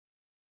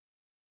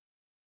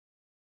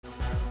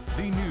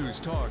News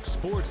Talk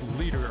sports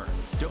leader.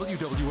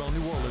 WWL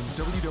New Orleans,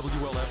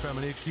 WWL-FM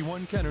and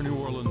HD1 Kenner, New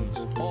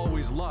Orleans.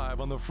 Always live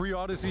on the free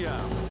Odyssey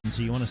app.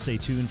 So you want to stay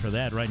tuned for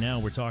that. Right now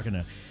we're talking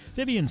to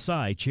Vivian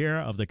Tsai,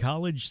 chair of the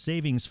College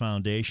Savings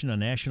Foundation, a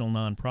national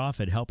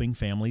nonprofit helping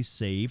families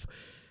save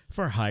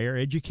for higher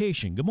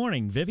education. Good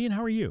morning, Vivian.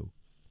 How are you?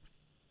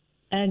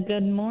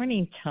 Good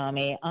morning,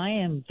 Tommy. I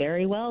am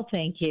very well,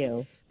 thank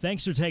you.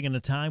 Thanks for taking the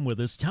time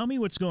with us. Tell me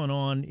what's going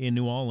on in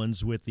New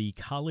Orleans with the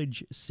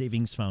College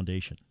Savings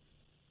Foundation.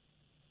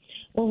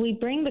 Well, we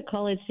bring the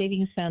College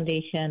Savings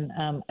Foundation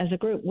as a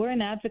group. We're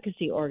an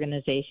advocacy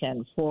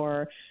organization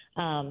for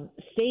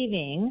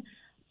saving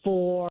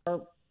for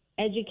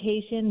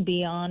education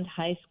beyond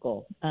high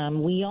school.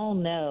 We all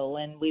know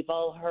and we've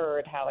all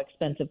heard how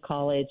expensive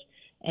college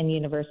and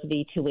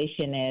university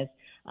tuition is,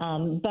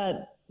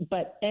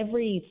 but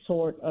every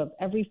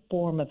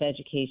form of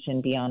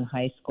education beyond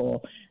high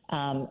school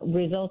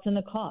results in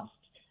a cost.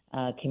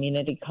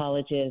 Community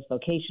colleges,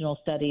 vocational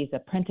studies,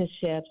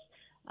 apprenticeships.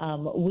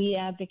 We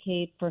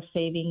advocate for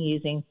saving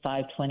using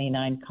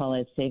 529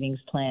 college savings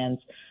plans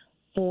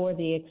for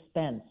the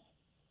expense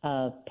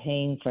of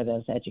paying for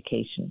those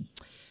educations.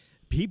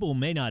 People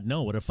may not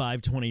know what a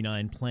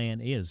 529 plan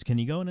is. Can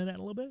you go into that a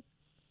little bit?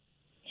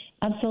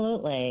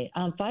 Absolutely.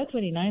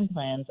 529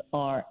 plans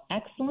are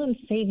excellent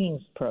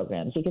savings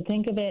programs. You could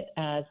think of it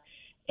as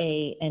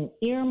an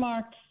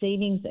earmarked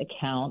savings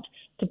account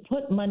to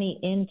put money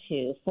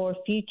into for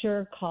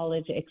future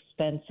college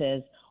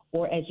expenses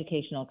or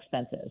educational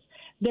expenses.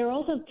 They're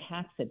also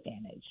tax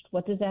advantaged.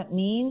 What does that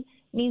mean?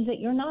 It means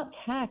that you're not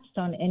taxed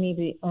on any of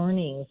the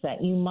earnings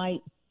that you might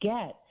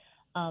get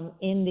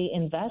in the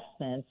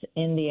investments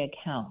in the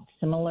account,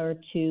 similar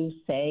to,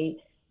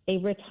 say, a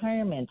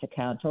retirement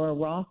account or a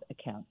Roth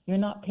account. You're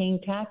not paying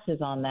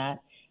taxes on that.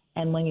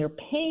 And when you're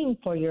paying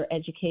for your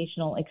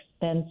educational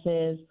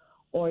expenses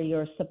or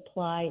your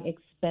supply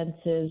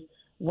expenses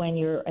when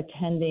you're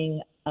attending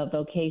a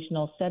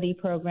vocational study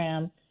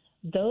program,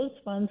 those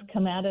funds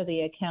come out of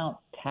the account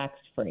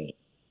tax-free.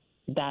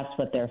 That's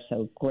what they're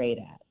so great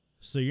at.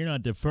 So you're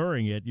not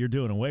deferring it, you're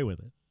doing away with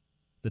it,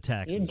 the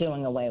taxes. You're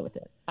doing away with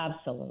it,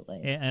 absolutely.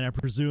 And I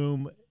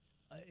presume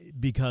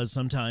because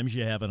sometimes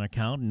you have an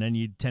account and then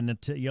you tend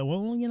to,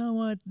 well, you know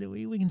what,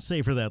 we can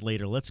save for that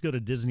later. Let's go to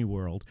Disney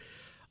World.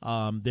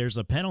 There's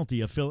a penalty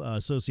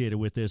associated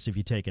with this if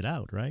you take it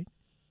out, right?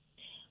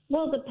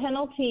 Well, the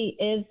penalty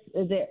is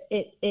there.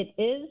 It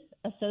is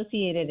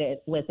associated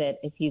with it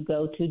if you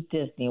go to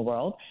Disney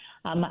World.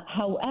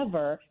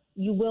 However,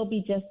 you will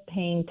be just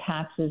paying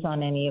taxes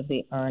on any of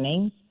the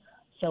earnings.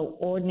 So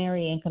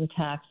ordinary income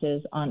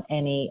taxes on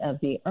any of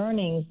the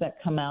earnings that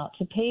come out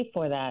to pay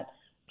for that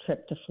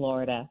trip to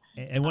Florida.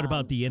 And what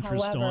about the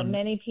interest however, on?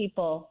 Many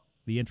people.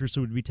 The interest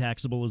would be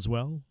taxable as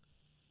well?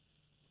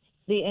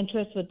 The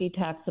interest would be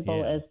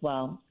taxable as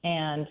well.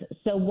 And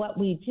so what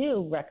we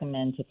do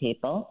recommend to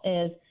people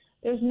is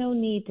there's no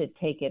need to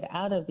take it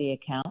out of the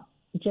account.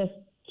 Just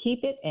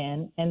keep it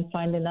in and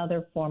find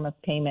another form of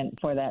payment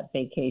for that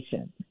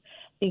vacation.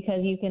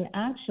 Because you can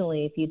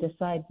actually, if you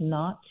decide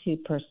not to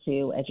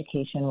pursue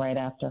education right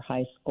after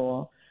high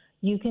school,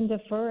 you can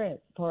defer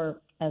it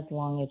for as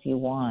long as you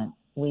want.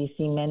 We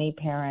see many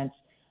parents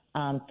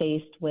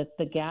faced with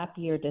the gap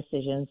year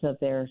decisions of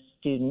their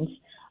students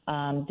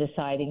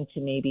deciding to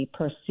maybe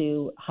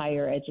pursue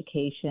higher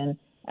education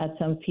at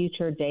some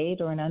future date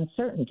or an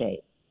uncertain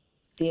date.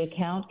 The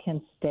account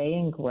can stay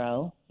and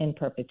grow in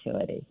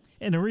perpetuity.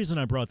 And the reason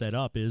I brought that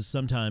up is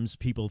sometimes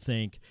people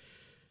think,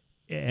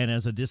 and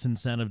as a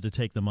disincentive to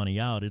take the money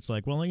out, it's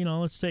like, well,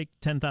 let's take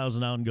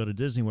 $10,000 out and go to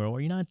Disney World. Well,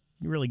 you're not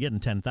really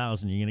getting $10,000.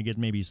 You're going to get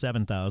maybe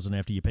 $7,000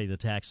 after you pay the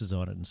taxes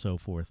on it and so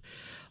forth.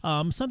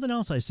 Something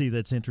else I see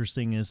that's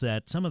interesting is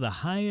that some of the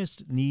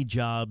highest need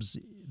jobs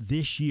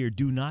this year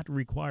do not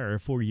require a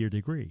 4-year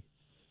degree.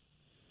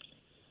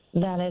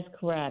 That is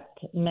correct.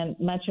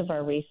 Much of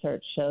our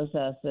research shows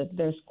us that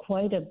there's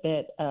quite a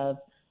bit of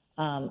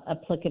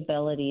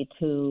applicability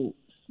to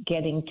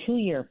getting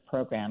 2-year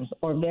programs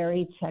or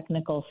very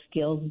technical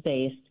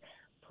skills-based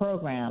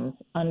programs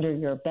under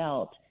your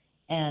belt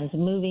and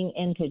moving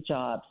into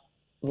jobs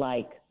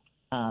like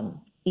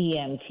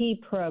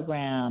EMT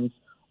programs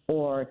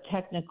or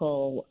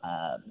technical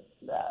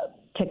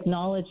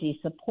technology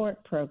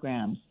support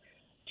programs.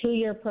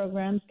 2-year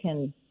programs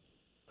can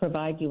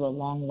provide you a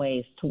long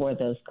ways toward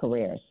those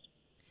careers.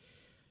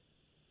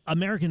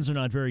 Americans are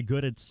not very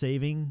good at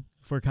saving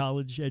for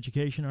college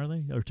education, are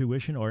they? Or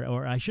tuition?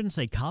 Or I shouldn't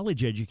say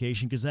college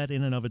education because that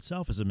in and of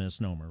itself is a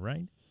misnomer,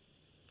 right?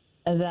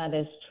 That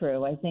is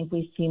true. I think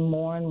we see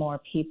more and more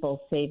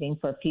people saving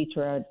for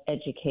future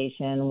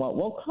education, what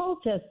we'll call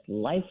just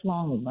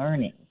lifelong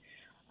learning,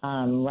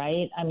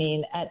 right? I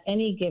mean, at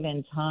any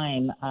given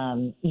time,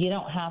 you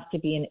don't have to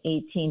be an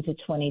 18 to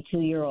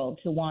 22-year-old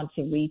to want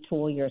to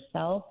retool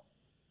yourself,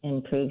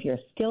 improve your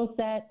skill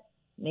set,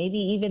 maybe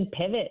even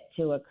pivot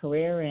to a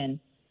career in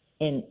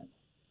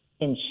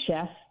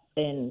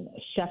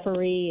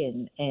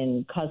chefery,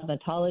 in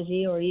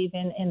cosmetology, or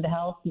even in the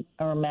health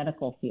or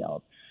medical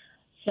field.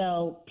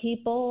 So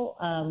people,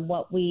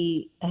 what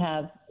we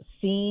have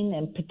seen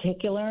in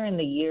particular in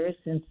the years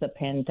since the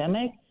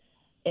pandemic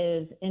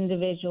is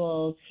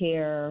individuals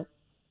here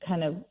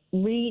kind of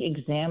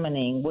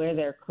re-examining where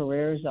their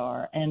careers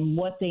are and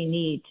what they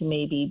need to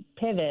maybe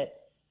pivot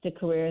to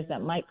careers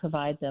that might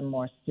provide them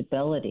more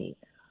stability,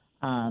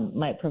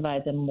 might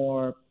provide them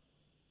more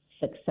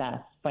success,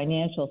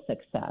 financial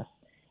success,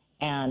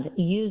 and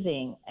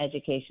using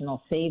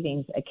educational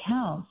savings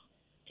accounts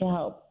to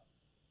help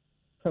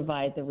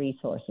provide the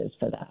resources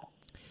for that.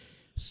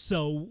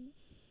 So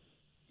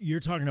you're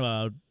talking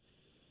about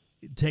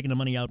taking the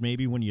money out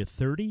maybe when you're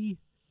 30,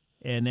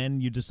 and then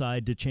you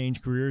decide to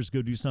change careers,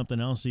 go do something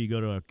else, so you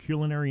go to a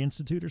culinary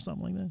institute or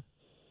something like that?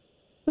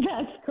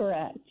 That's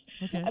correct.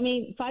 Okay. I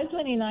mean,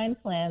 529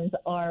 plans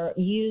are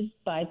used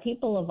by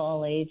people of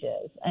all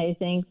ages. I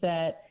think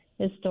that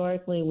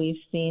historically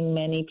we've seen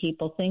many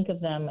people think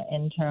of them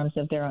in terms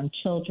of their own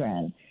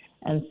children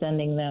and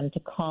sending them to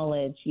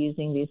college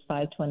using these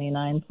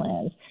 529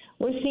 plans.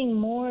 We're seeing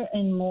more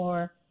and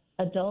more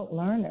adult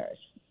learners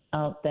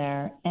out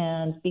there,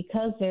 and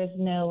because there's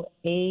no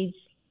age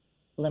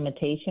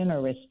limitation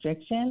or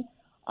restriction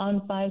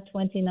on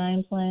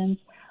 529 plans,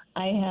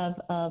 I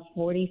have a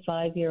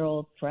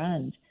 45-year-old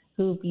friend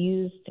who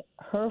used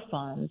her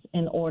funds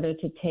in order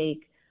to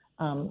take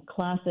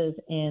classes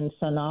in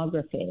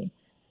sonography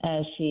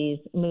as she's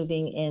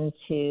moving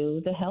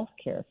into the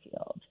healthcare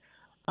field.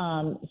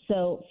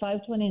 So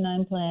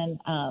 529 plan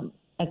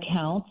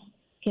accounts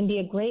can be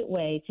a great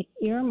way to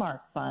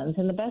earmark funds.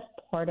 And the best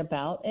part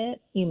about it,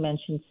 you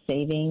mentioned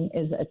saving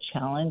is a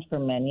challenge for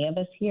many of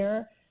us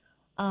here.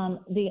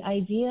 The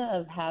idea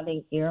of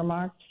having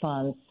earmarked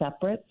funds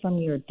separate from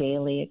your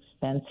daily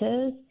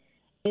expenses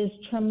is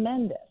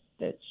tremendous.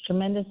 It's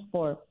tremendous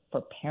for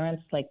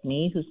parents like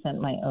me who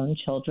sent my own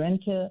children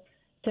to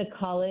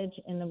college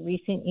in the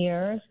recent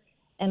years,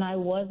 and I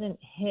wasn't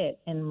hit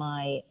in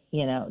my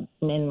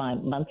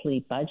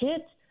monthly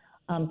budget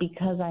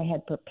because I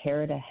had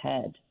prepared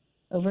ahead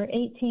over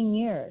 18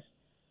 years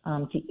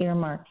to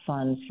earmark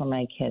funds for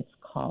my kids'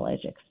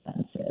 college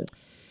expenses.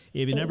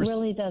 It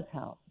really does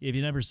help. If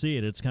you never see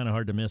it, it's kind of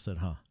hard to miss it,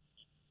 huh?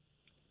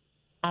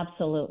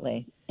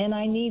 Absolutely. And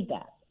I need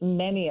that.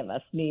 Many of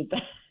us need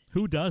that.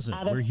 Who doesn't?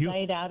 Out of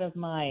sight, out of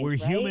mind. We're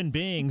right? human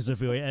beings.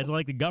 If we,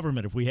 like the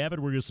government, if we have it,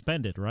 we're going to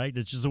spend it, right?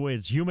 It's just the way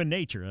it's human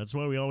nature. That's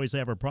why we always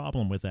have a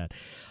problem with that.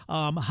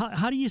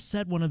 How do you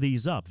set one of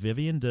these up,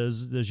 Vivian?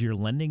 Does your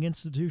lending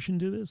institution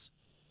do this?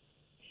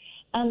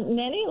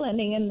 Many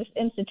lending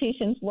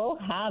institutions will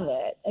have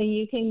it.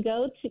 You can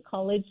go to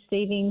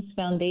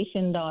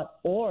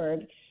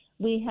collegesavingsfoundation.org.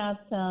 We have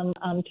some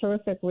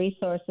terrific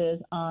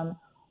resources on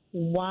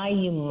why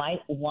you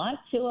might want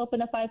to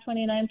open a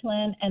 529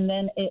 plan, and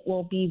then it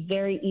will be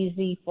very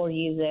easy for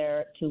you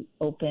there to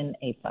open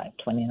a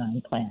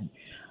 529 plan.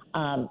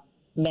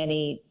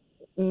 Many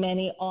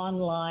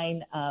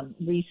online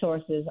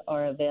resources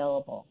are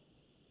available.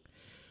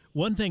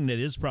 One thing that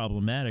is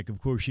problematic,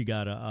 of course, you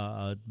got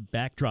a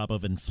backdrop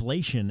of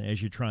inflation as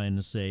you're trying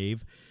to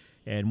save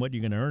and what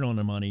you're going to earn on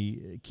the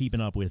money, keeping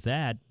up with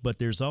that. But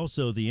there's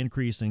also the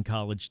increase in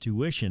college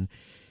tuition,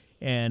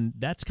 and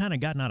that's kind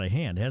of gotten out of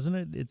hand,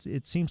 hasn't it?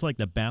 It seems like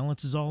the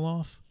balance is all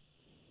off.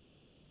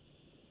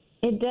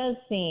 It does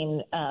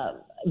seem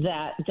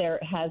that there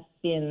has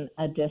been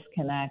a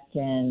disconnect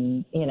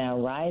in,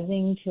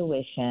 rising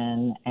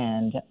tuition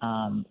and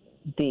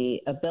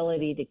the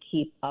ability to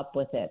keep up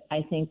with it.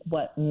 I think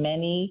what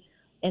many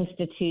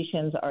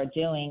institutions are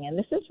doing, and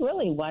this is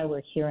really why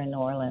we're here in New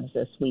Orleans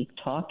this week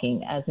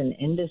talking as an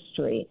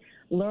industry,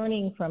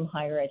 learning from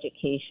higher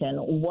education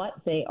what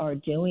they are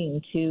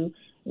doing to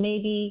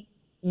maybe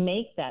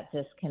make that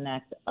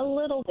disconnect a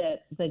little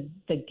bit, the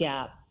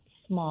gap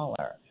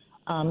smaller,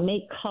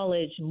 make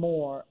college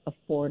more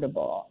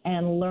affordable,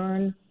 and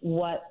learn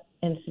what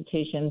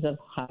institutions of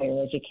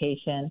higher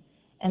education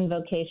and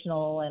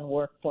vocational and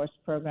workforce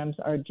programs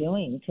are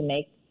doing to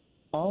make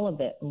all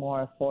of it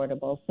more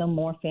affordable so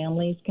more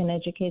families can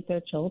educate their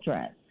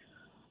children.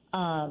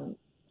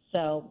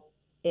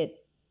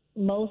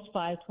 Most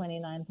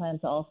 529 plans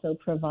also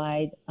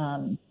provide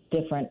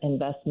different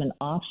investment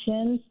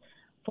options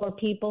for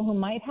people who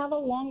might have a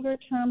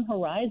longer-term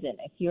horizon.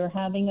 If you're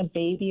having a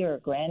baby or a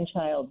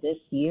grandchild this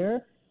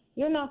year,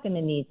 you're not going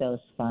to need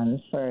those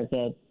funds for a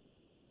good,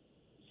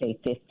 say,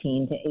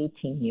 15 to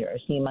 18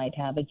 years. You might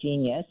have a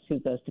genius who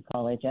goes to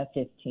college at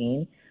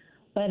 15.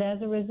 But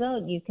as a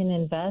result, you can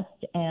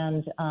invest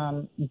and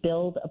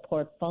build a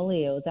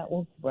portfolio that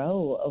will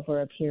grow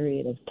over a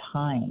period of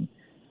time.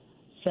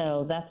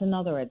 So that's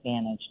another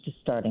advantage to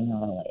starting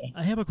early.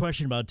 I have a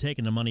question about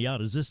taking the money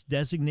out. Is this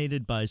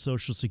designated by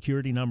Social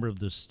Security number of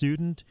the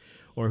student,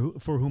 or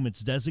for whom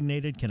it's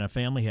designated? Can a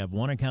family have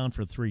one account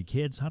for 3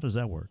 kids? How does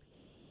that work?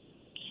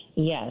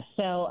 Yes.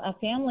 So a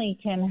family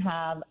can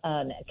have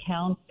an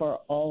account for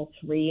all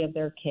 3 of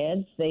their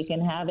kids. They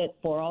can have it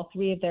for all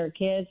 3 of their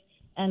kids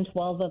and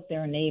 12 of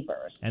their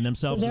neighbors. And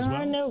themselves as well?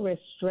 There are no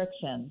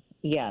restrictions.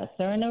 Yes,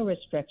 there are no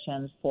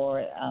restrictions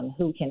for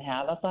who can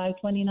have a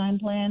 529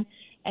 plan.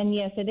 And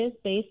yes, it is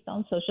based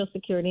on Social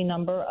Security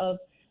number of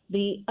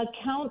the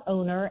account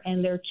owner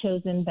and their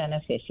chosen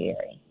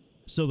beneficiary.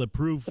 So the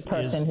proof the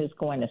person who's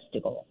going to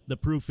school. The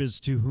proof is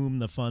to whom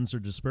the funds are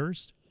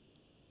dispersed?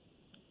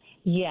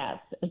 Yes.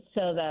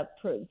 So the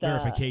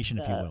verification,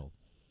 if you will.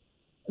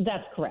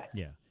 That's correct.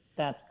 Yeah.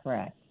 That's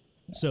correct.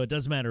 So it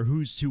doesn't matter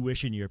whose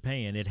tuition you're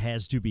paying. It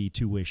has to be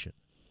tuition.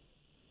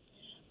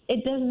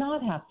 It does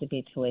not have to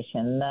be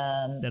tuition.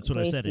 That's what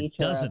I said. It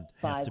doesn't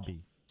have to be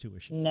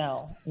tuition.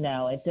 No,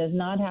 it does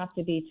not have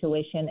to be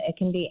tuition. It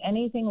can be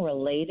anything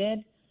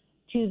related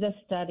to the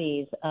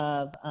studies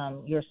of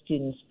your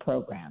student's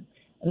program.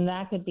 And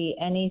that could be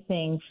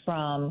anything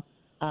from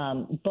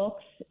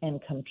books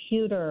and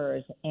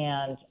computers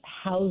and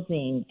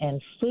housing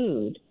and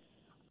food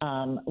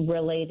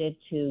related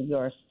to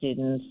your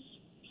student's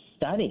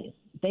studies.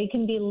 They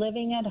can be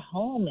living at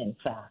home, in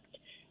fact,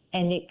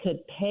 and it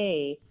could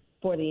pay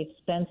for the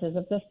expenses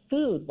of the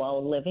food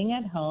while living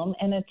at home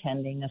and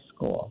attending a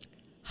school.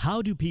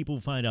 How do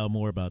people find out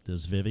more about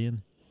this,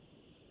 Vivian?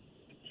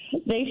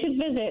 They should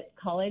visit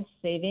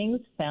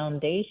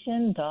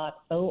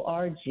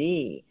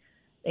collegesavingsfoundation.org.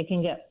 They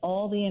can get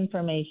all the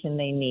information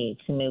they need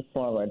to move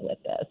forward with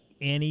this.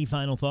 Any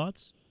final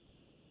thoughts?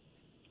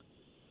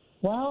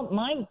 Well,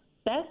 my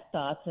best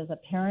thoughts as a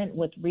parent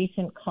with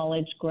recent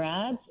college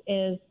grads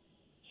is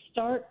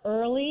start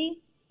early,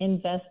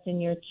 invest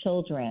in your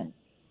children.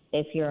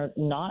 If you're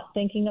not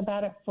thinking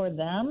about it for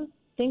them,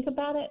 think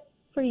about it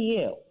for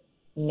you.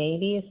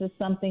 Maybe this is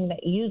something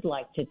that you'd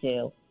like to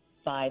do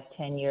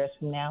 5-10 years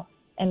from now.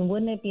 And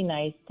wouldn't it be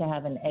nice to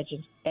have an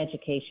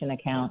education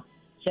account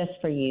just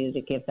for you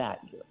to give that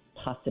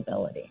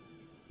possibility?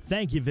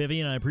 Thank you,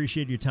 Vivian. I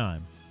appreciate your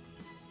time.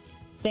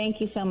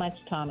 Thank you so much,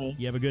 Tommy.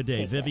 You have a good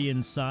day.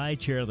 Vivian Tsai,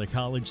 chair of the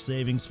College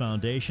Savings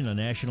Foundation, a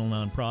national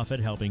nonprofit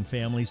helping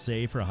families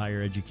save for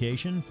higher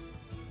education.